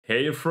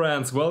Hey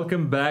friends,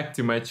 welcome back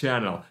to my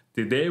channel.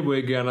 Today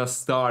we're gonna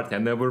start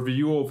an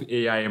overview of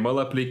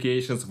AI/ML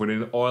applications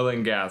within oil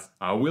and gas.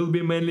 I will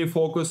be mainly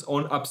focused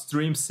on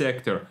upstream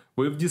sector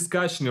with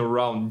discussion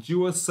around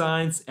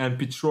geoscience and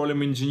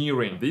petroleum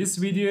engineering. This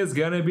video is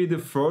gonna be the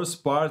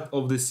first part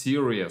of the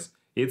series.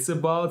 It's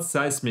about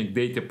seismic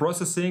data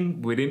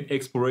processing within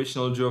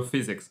explorational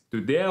geophysics.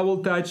 Today I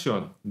will touch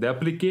on the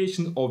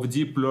application of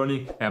deep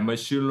learning and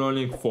machine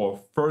learning for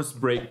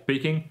first break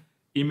picking,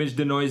 image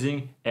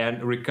denoising,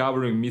 and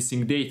recovering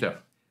missing data.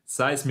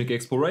 Seismic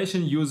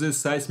exploration uses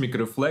seismic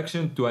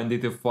reflection to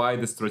identify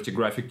the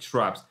stratigraphic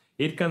traps.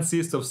 It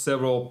consists of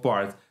several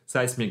parts: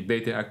 seismic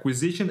data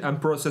acquisition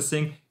and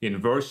processing,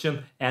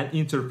 inversion, and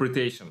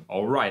interpretation.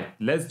 Alright,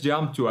 let's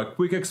jump to a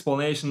quick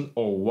explanation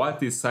of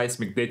what is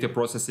seismic data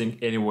processing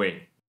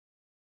anyway.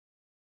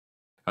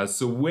 A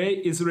survey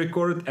is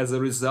recorded as a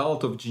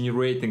result of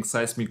generating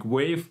seismic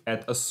wave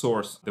at a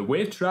source. The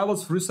wave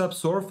travels through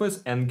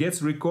subsurface and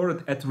gets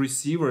recorded at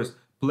receivers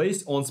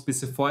placed on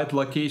specified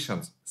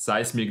locations.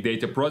 Seismic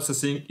data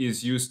processing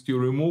is used to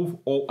remove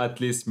or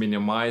at least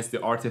minimize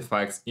the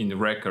artifacts in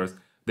records.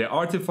 The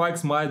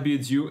artifacts might be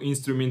due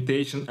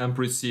instrumentation and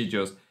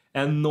procedures,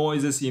 and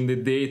noises in the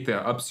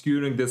data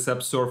obscuring the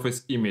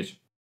subsurface image.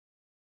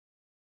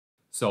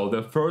 So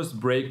the first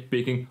break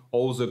picking,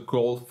 also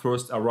called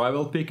first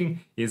arrival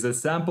picking, is a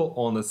sample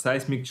on a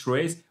seismic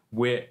trace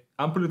where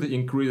amplitude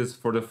increases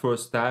for the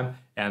first time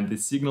and the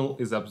signal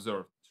is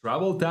observed.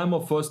 Travel time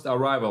of first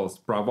arrivals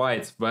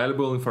provides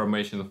valuable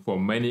information for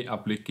many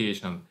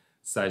applications,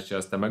 such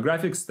as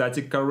tomographic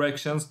static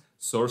corrections,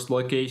 source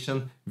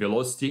location,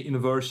 velocity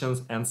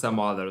inversions, and some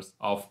others.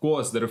 Of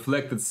course, the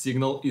reflected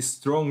signal is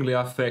strongly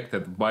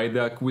affected by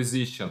the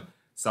acquisition,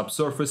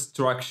 subsurface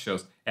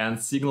structures,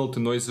 and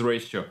signal-to-noise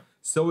ratio,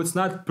 so it's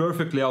not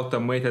perfectly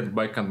automated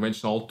by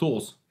conventional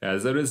tools.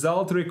 As a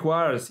result,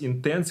 requires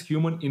intense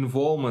human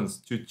involvement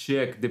to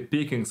check the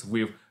pickings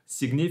with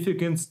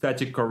significant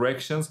static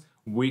corrections,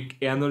 weak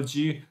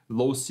energy,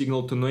 low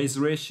signal-to-noise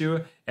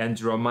ratio, and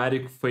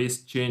dramatic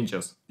phase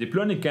changes. Deep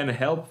learning can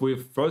help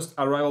with first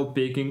arrival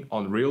picking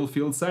on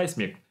real-field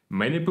seismic.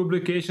 Many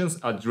publications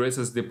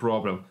addresses the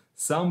problem.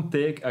 Some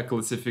take a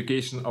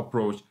classification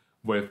approach,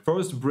 where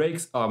first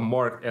breaks are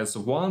marked as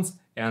ones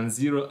and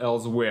zero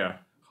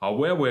elsewhere.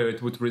 However,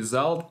 it would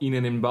result in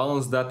an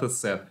imbalanced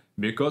dataset,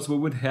 because we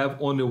would have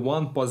only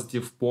one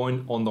positive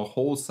point on the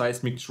whole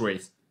seismic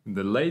trace.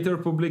 The later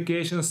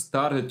publications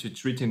started to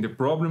treating the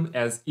problem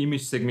as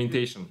image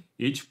segmentation.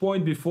 Each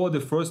point before the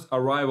first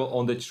arrival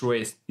on the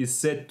trace is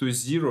set to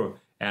zero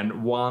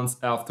and ones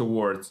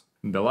afterwards.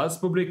 The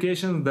last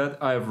publication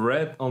that I've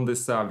read on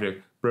this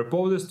subject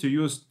proposes to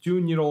use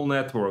two neural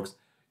networks,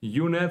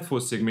 UNet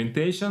for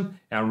segmentation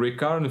and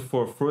Recurrent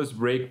for first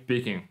break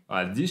picking.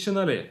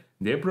 Additionally,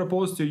 they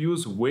propose to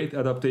use weight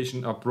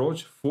adaptation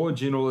approach for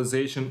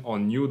generalization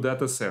on new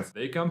datasets.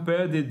 They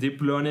compare the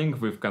deep learning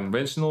with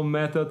conventional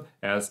method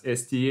as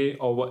STA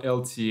over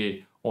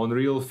LTA on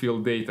real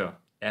field data,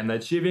 and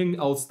achieving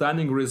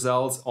outstanding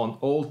results on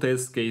all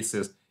test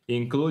cases,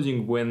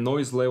 including when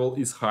noise level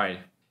is high.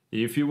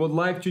 If you would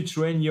like to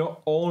train your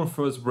own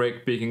first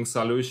break picking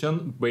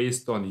solution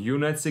based on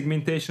UNet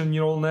segmentation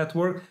neural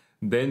network,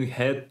 then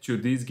head to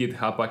this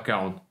GitHub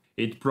account.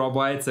 It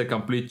provides a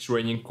complete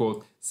training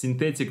code,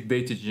 synthetic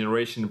data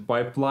generation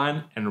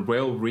pipeline, and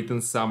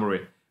well-written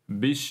summary.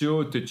 Be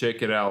sure to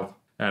check it out.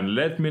 And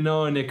let me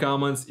know in the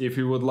comments if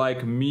you would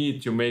like me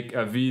to make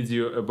a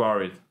video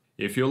about it.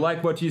 If you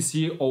like what you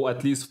see or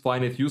at least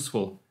find it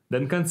useful,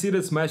 then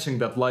consider smashing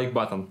that like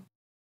button.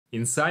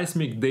 In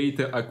seismic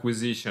data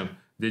acquisition,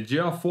 the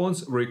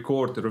geophones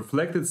record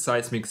reflected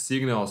seismic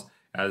signals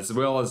as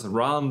well as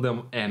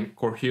random and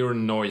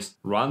coherent noise.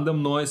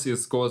 Random noise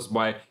is caused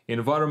by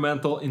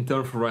environmental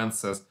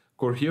interferences.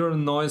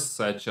 Coherent noise,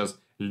 such as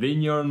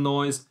linear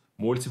noise,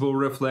 multiple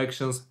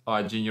reflections,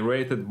 are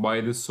generated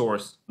by the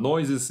source.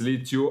 Noises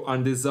lead to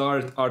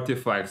undesired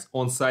artifacts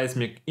on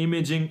seismic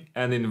imaging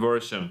and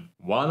inversion.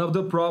 One of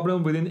the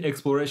problems within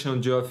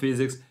exploration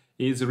geophysics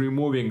is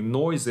removing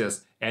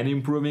noises and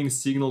improving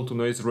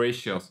signal-to-noise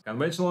ratios.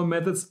 Conventional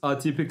methods are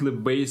typically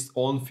based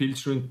on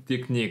filtering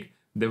technique,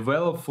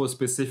 developed for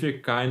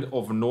specific kind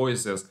of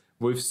noises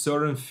with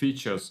certain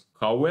features.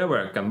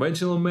 However,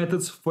 conventional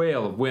methods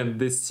fail when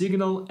the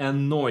signal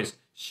and noise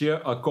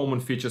share a common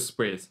feature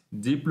space.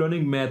 Deep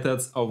learning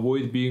methods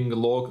avoid being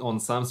locked on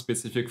some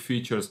specific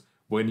features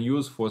when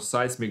used for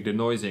seismic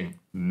denoising.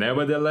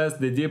 Nevertheless,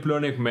 the deep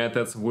learning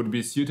methods would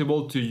be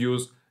suitable to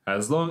use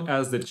as long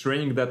as the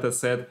training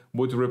dataset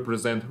would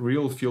represent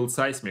real-field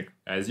seismic.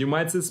 As you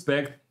might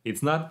suspect,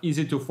 it's not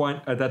easy to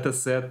find a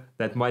dataset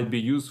that might be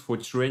used for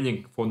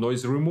training for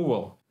noise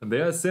removal.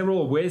 There are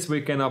several ways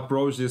we can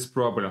approach this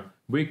problem.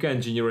 We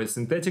can generate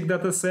synthetic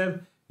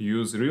dataset,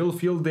 use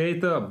real-field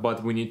data,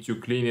 but we need to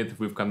clean it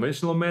with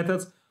conventional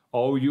methods,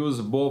 or use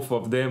both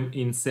of them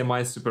in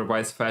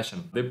semi-supervised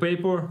fashion. The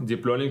paper,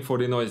 Deep Learning for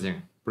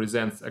Denoising,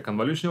 presents a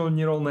convolutional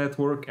neural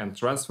network and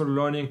transfer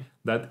learning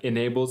that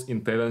enables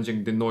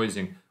intelligent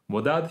denoising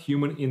without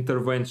human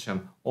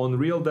intervention on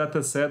real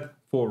dataset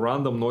for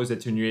random noise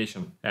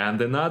attenuation.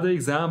 And another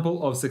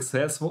example of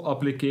successful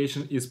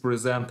application is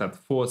presented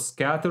for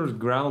scattered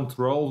ground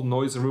roll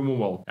noise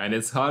removal, and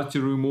it's hard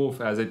to remove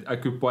as it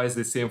occupies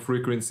the same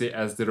frequency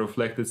as the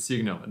reflected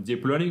signal.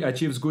 Deep learning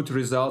achieves good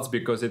results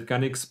because it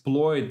can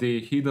exploit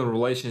the hidden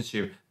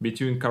relationship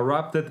between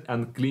corrupted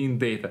and clean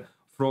data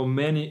from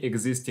many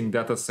existing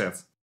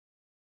datasets.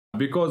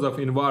 Because of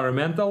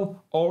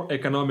environmental or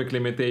economic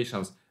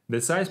limitations,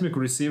 the seismic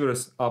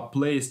receivers are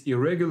placed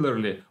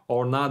irregularly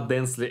or not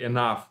densely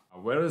enough,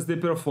 whereas the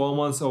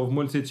performance of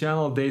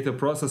multi-channel data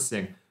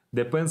processing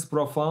depends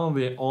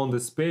profoundly on the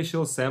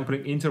spatial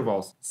sampling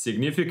intervals.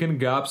 Significant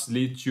gaps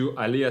lead to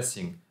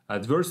aliasing,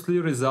 adversely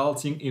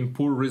resulting in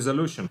poor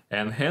resolution,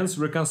 and hence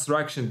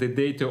reconstruction the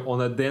data on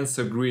a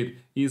denser grid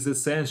is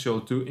essential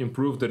to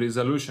improve the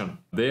resolution.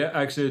 There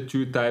are actually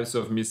two types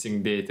of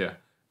missing data: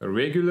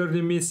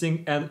 regularly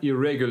missing and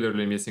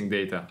irregularly missing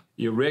data.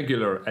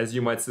 Irregular, as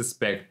you might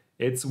suspect,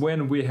 it's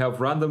when we have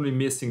randomly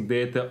missing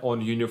data on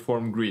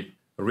uniform grid.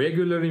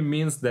 Regularly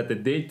means that the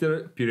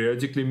data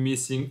periodically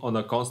missing on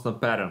a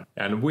constant pattern,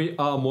 and we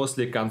are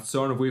mostly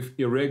concerned with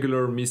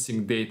irregular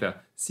missing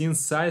data, since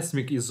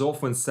seismic is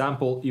often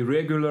sampled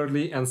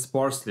irregularly and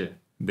sparsely.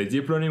 The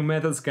deep learning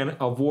methods can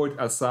avoid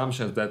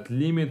assumptions that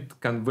limit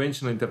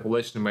conventional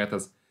interpolation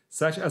methods,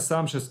 such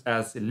assumptions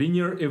as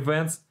linear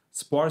events,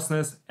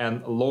 sparseness,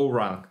 and low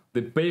rank.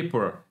 The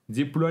paper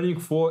Deep Learning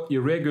for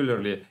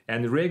Irregularly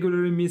and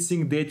Regularly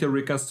Missing Data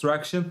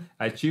Reconstruction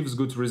achieves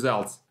good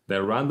results. They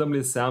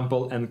randomly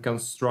sample and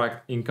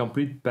construct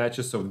incomplete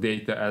patches of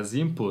data as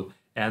input,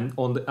 and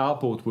on the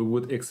output we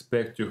would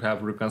expect to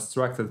have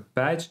reconstructed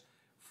patch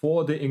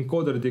for the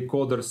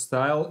encoder-decoder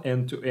style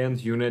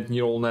end-to-end unit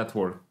neural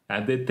network.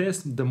 And they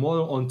test the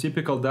model on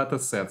typical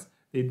datasets.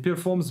 It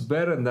performs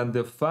better than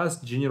the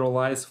fast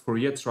generalized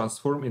Fourier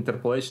transform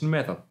interpolation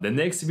method. The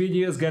next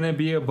video is gonna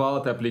be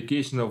about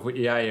application of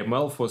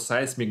AI/ML for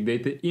seismic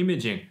data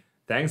imaging.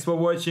 Thanks for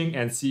watching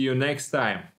and see you next time.